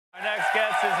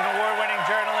guest is an award-winning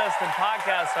journalist and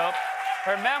podcast host.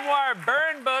 Her memoir,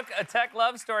 Burn Book, A Tech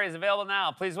Love Story, is available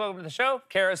now. Please welcome to the show,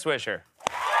 Kara Swisher.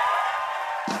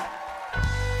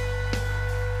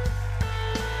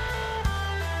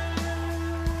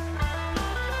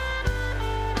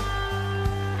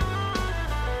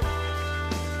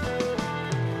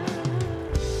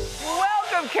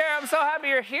 Kara, I'm so happy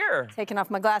you're here. Taking off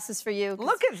my glasses for you.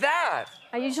 Look at that.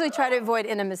 I usually try to avoid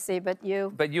intimacy, but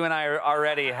you... But you and I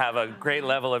already have a great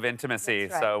level of intimacy,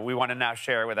 That's right. So we want to now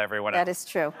share it with everyone else. That is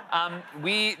true.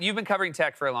 You've been covering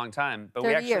tech for a long time, but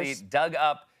we 30 actually years. dug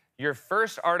up your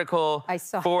first article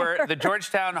for the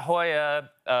Georgetown Hoya.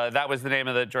 That was the name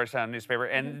of the Georgetown newspaper.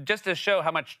 And just to show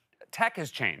how much tech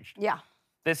has changed. Yeah.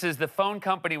 This is the phone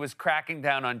company was cracking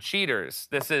down on cheaters.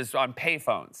 This is on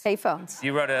payphones. Payphones.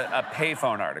 You wrote a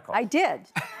payphone article. I did.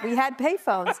 We had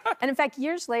payphones. And in fact,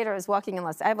 years later, I was walking in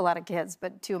I have a lot of kids,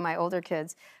 but two of my older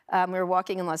kids, we were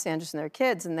walking in Los Angeles and their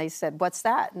kids, and they said, "What's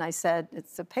that?" And I said,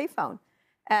 "It's a payphone."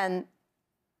 And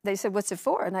they said, "What's it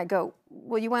for?" And I go,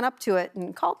 "Well, you went up to it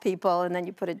and called people, and then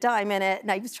you put a dime in it."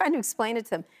 And I was trying to explain it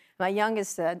to them. My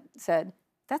youngest said,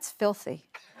 "That's filthy."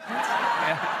 And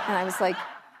I was like,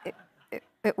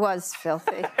 It was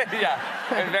filthy. Yeah,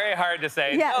 it's very hard to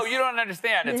say, yes. No, you don't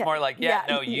understand. It's more like,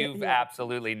 you've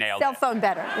absolutely nailed Cell it. phone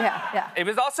better, yeah. It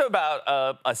was also about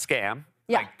a scam,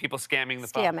 like people scamming the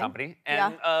phone company.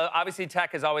 And obviously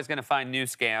tech is always gonna find new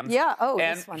scams. Yeah,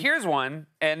 and this one. Here's one,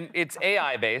 and it's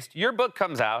AI-based. Your book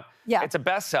comes out, it's a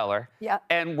bestseller. Yeah.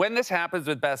 And when this happens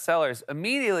with bestsellers,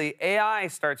 immediately AI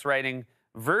starts writing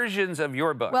versions of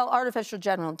your book. Well, artificial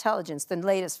general intelligence, the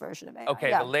latest version of AI.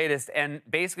 Okay, the latest. And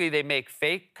basically they make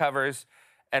fake covers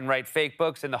and write fake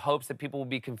books in the hopes that people will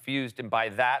be confused and buy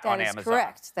that on Amazon. That is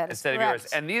correct. That is instead correct. of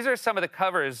yours. And these are some of the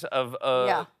covers of,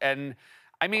 and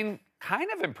I mean,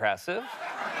 kind of impressive.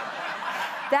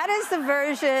 That is the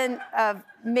version of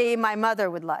me my mother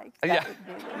would like.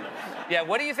 Yeah,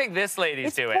 what do you think this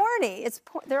lady's doing? It's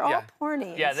porny. They're all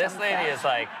porny. Yeah, this lady is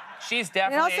like, she's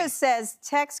definitely... It also says,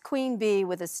 text Queen Bee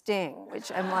with a sting, which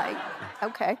I'm like,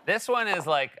 okay. This one is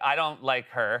like, I don't like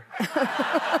her.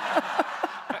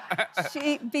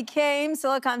 She became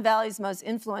Silicon Valley's most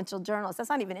influential journalist. That's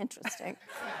not even interesting.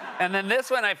 And then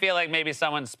this one, I feel like maybe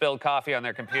someone spilled coffee on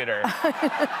their computer.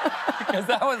 Because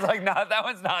that one's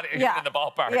not even in the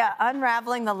ballpark. Yeah,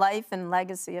 unraveling the life and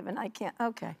legacy of I can't,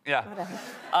 okay. Yeah. Whatever.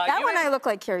 That one I look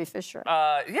like Carrie Fisher.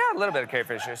 Yeah, a little bit of Carrie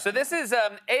Fisher. So this is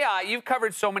AI. You've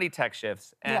covered so many tech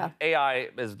shifts, and AI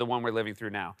is the one we're living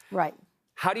through now. Right.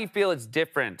 How do you feel it's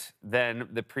different than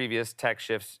the previous tech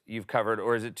shifts you've covered,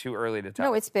 or is it too early to tell?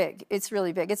 No, it's big. It's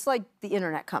really big. It's like the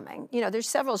internet coming. You know, there's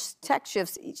several tech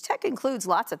shifts. Each tech includes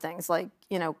lots of things, like,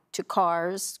 you know, to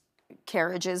cars,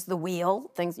 carriages, the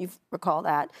wheel, things you recall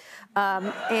that. I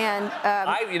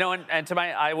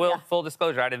will full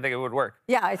disclosure, I didn't think it would work.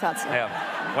 Yeah, I thought so.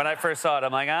 Yeah. When I first saw it,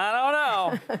 I'm like, I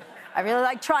don't know. I really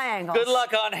like triangles. Good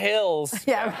luck on hills.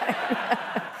 Yeah,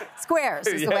 right. Squares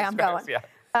is the way I'm going. Yeah.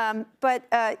 But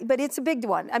it's a big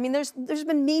one. I mean, there's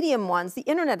been medium ones. The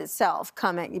internet itself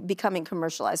becoming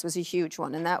commercialized was a huge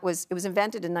one, and it was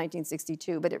invented in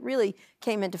 1962, but it really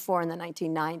came into fore in the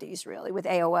 1990s, really, with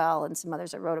AOL and some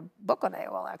others. I wrote a book on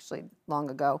AOL actually long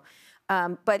ago.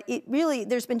 But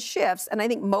there's been shifts, and I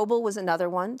think mobile was another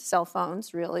one, cell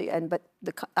phones really, but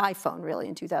the iPhone really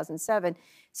in 2007.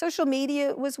 Social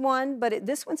media was one, but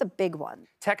this one's a big one.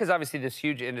 Tech is obviously this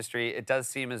huge industry. It does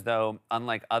seem as though,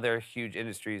 unlike other huge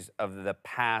industries of the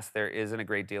past, there isn't a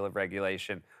great deal of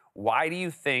regulation. Why do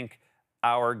you think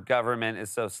our government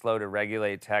is so slow to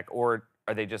regulate tech, or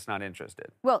are they just not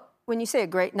interested? Well, when you say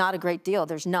not a great deal,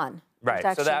 there's none.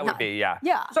 Right, so that would be, yeah.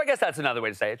 So I guess that's another way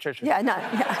to say it, sure. Yeah, none,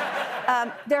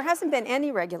 yeah. There hasn't been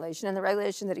any regulation, and the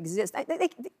regulation that exists,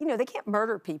 they can't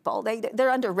murder people. They're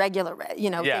under regular,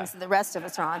 things that the rest of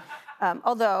us are on.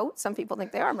 Although some people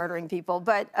think they are murdering people,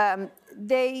 but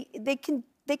they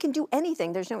can do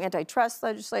anything. There's no antitrust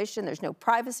legislation. There's no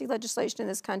privacy legislation in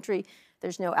this country.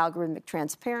 There's no algorithmic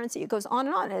transparency. It goes on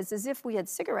and on. It's as if we had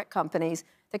cigarette companies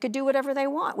that could do whatever they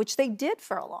want, which they did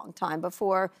for a long time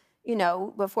before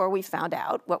we found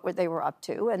out what they were up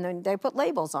to, and then they put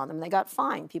labels on them. They got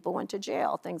fined. People went to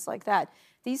jail, things like that.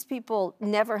 These people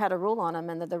never had a rule on them,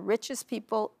 and they're the richest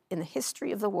people in the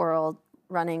history of the world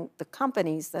running the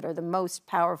companies that are the most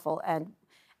powerful and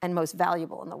most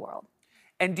valuable in the world.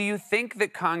 And do you think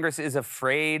that Congress is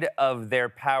afraid of their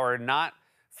power, not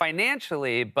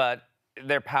financially, but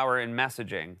their power in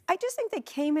messaging? I just think they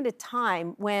came at a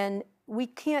time when we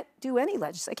can't do any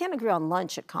legislation. I can't agree on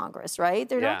lunch at Congress, right?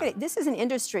 They're not going to. This is an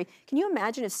industry. Can you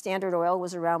imagine if Standard Oil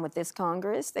was around with this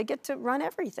Congress? They get to run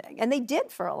everything, and they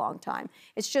did for a long time.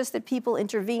 It's just that people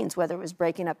intervened, whether it was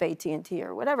breaking up AT&T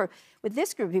or whatever. With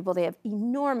this group of people, they have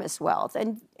enormous wealth,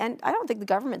 and I don't think the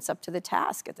government's up to the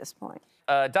task at this point.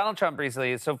 Donald Trump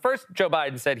recently. So first, Joe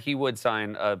Biden said he would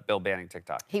sign a bill banning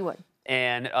TikTok. He would.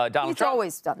 And Donald Trump... He's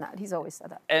always done that. He's always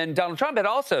said that. And Donald Trump had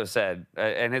also said,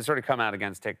 and has sort of come out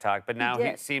against TikTok, but now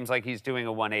he seems like he's doing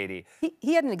a 180.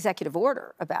 He had an executive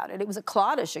order about it. It was a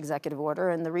cloddish executive order,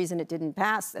 and the reason it didn't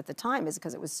pass at the time is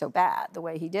because it was so bad, the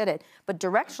way he did it. But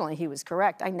directionally, he was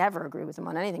correct. I never agree with him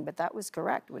on anything, but that was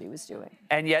correct, what he was doing.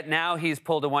 And yet now he's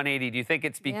pulled a 180. Do you think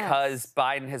it's because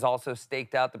Biden has also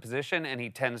staked out the position and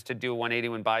he tends to do a 180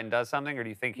 when Biden does something, or do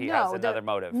you think he has another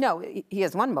motive? No, he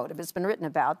has one motive. It's been written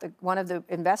about. One of the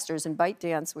investors in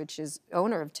ByteDance, which is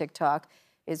owner of TikTok,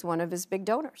 is one of his big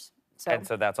donors. And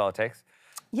so that's all it takes?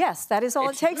 Yes, that is all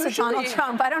it takes with Donald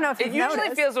Trump. I don't know if you've noticed. It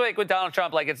usually feels like with Donald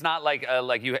Trump, like it's not like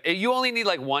you only need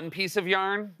like one piece of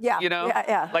yarn. Yeah, you know.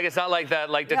 Yeah. Like it's not like that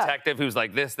detective who's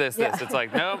like this. It's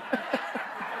like nope.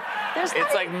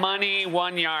 It's like money,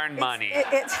 one yarn, money.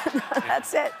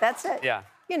 That's it. That's it. Yeah.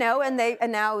 You know, and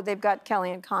now they've got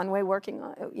Kellyanne Conway working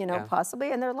on it,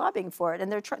 possibly, and they're lobbying for it,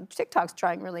 and TikTok's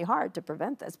trying really hard to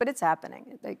prevent this, but it's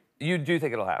happening. You do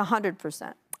think it'll happen?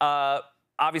 100%.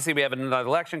 Obviously, we have another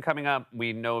election coming up.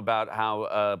 We know about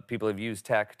how people have used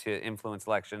tech to influence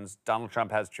elections. Donald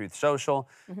Trump has Truth Social.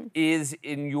 Is,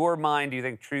 in your mind, do you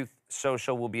think Truth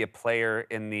Social will be a player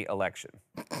in the election?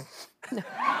 No.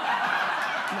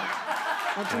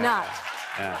 I do not.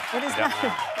 Yeah. It is not.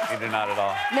 You do not at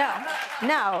all.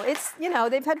 No. It's,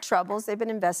 they've had troubles. They've been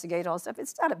investigating all stuff.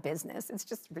 It's not a business. It's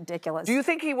just ridiculous. Do you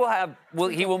think he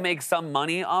will make some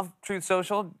money off Truth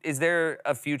Social? Is there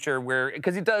a future where,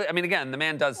 because he does, I mean, again, the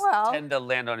man does tend to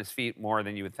land on his feet more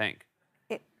than you would think.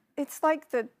 It's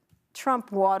like the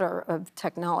Trump water of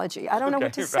technology. I don't know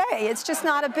what to say. It's just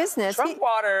not a business. Trump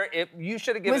water, you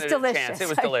should have given it a chance. It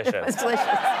was delicious. It was delicious.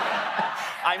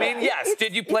 I mean, yes.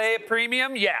 Did you play it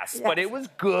premium? Yes. But it was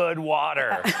good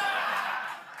water.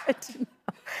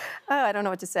 I don't know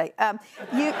what to say.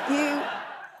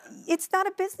 It's not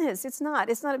a business. It's not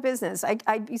a business.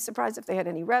 I'd be surprised if they had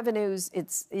any revenues.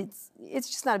 It's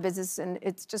just not a business, and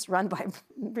it's just run by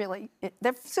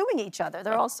they're suing each other.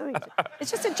 They're all suing each other.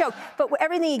 It's just a joke. But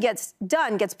everything he gets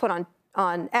done gets put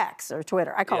on X or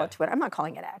Twitter. I call it Twitter. I'm not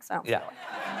calling it X. I don't feel it.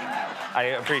 I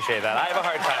appreciate that. I have a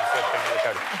hard time switching to the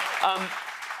code.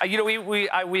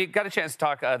 We got a chance to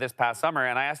talk this past summer,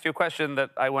 and I asked you a question that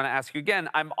I want to ask you again.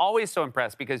 I'm always so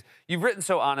impressed because you've written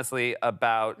so honestly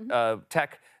about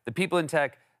tech, the people in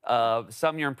tech.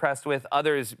 Some you're impressed with,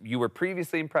 others you were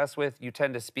previously impressed with. You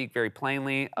tend to speak very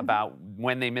plainly about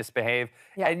when they misbehave,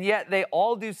 and yet they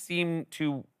all do seem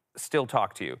to still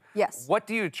talk to you. Yes. What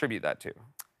do you attribute that to?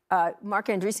 Mark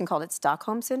Andreessen called it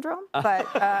Stockholm Syndrome, but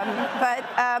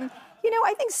I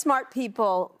think smart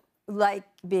people like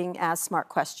being asked smart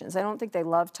questions. I don't think they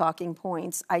love talking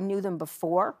points. I knew them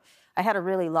before. I had a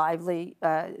really lively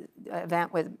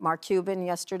event with Mark Cuban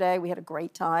yesterday. We had a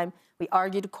great time. We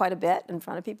argued quite a bit in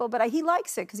front of people, but he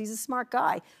likes it because he's a smart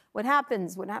guy. What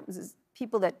happens is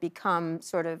people that become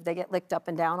they get licked up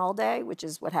and down all day, which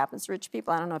is what happens to rich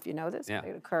people. I don't know if you know this, but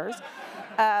it occurs.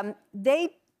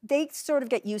 They sort of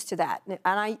get used to that, and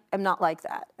I am not like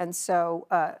that. And so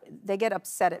they get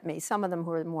upset at me. Some of them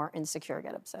who are more insecure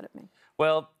get upset at me.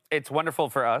 Well, it's wonderful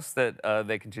for us that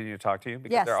they continue to talk to you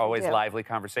because they're always lively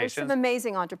conversations. There's some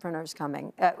amazing entrepreneurs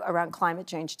coming around climate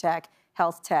change tech,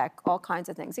 health tech, all kinds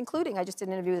of things, including I just did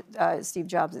an interview with Steve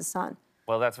Jobs' son.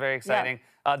 Well, that's very exciting.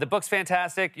 The book's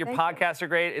fantastic. Your podcasts are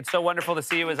great. It's so wonderful to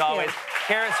see you as always.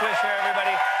 Kara Swisher,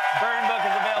 everybody. Burn book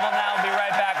is available now. We'll be right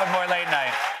back with more Late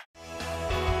Night.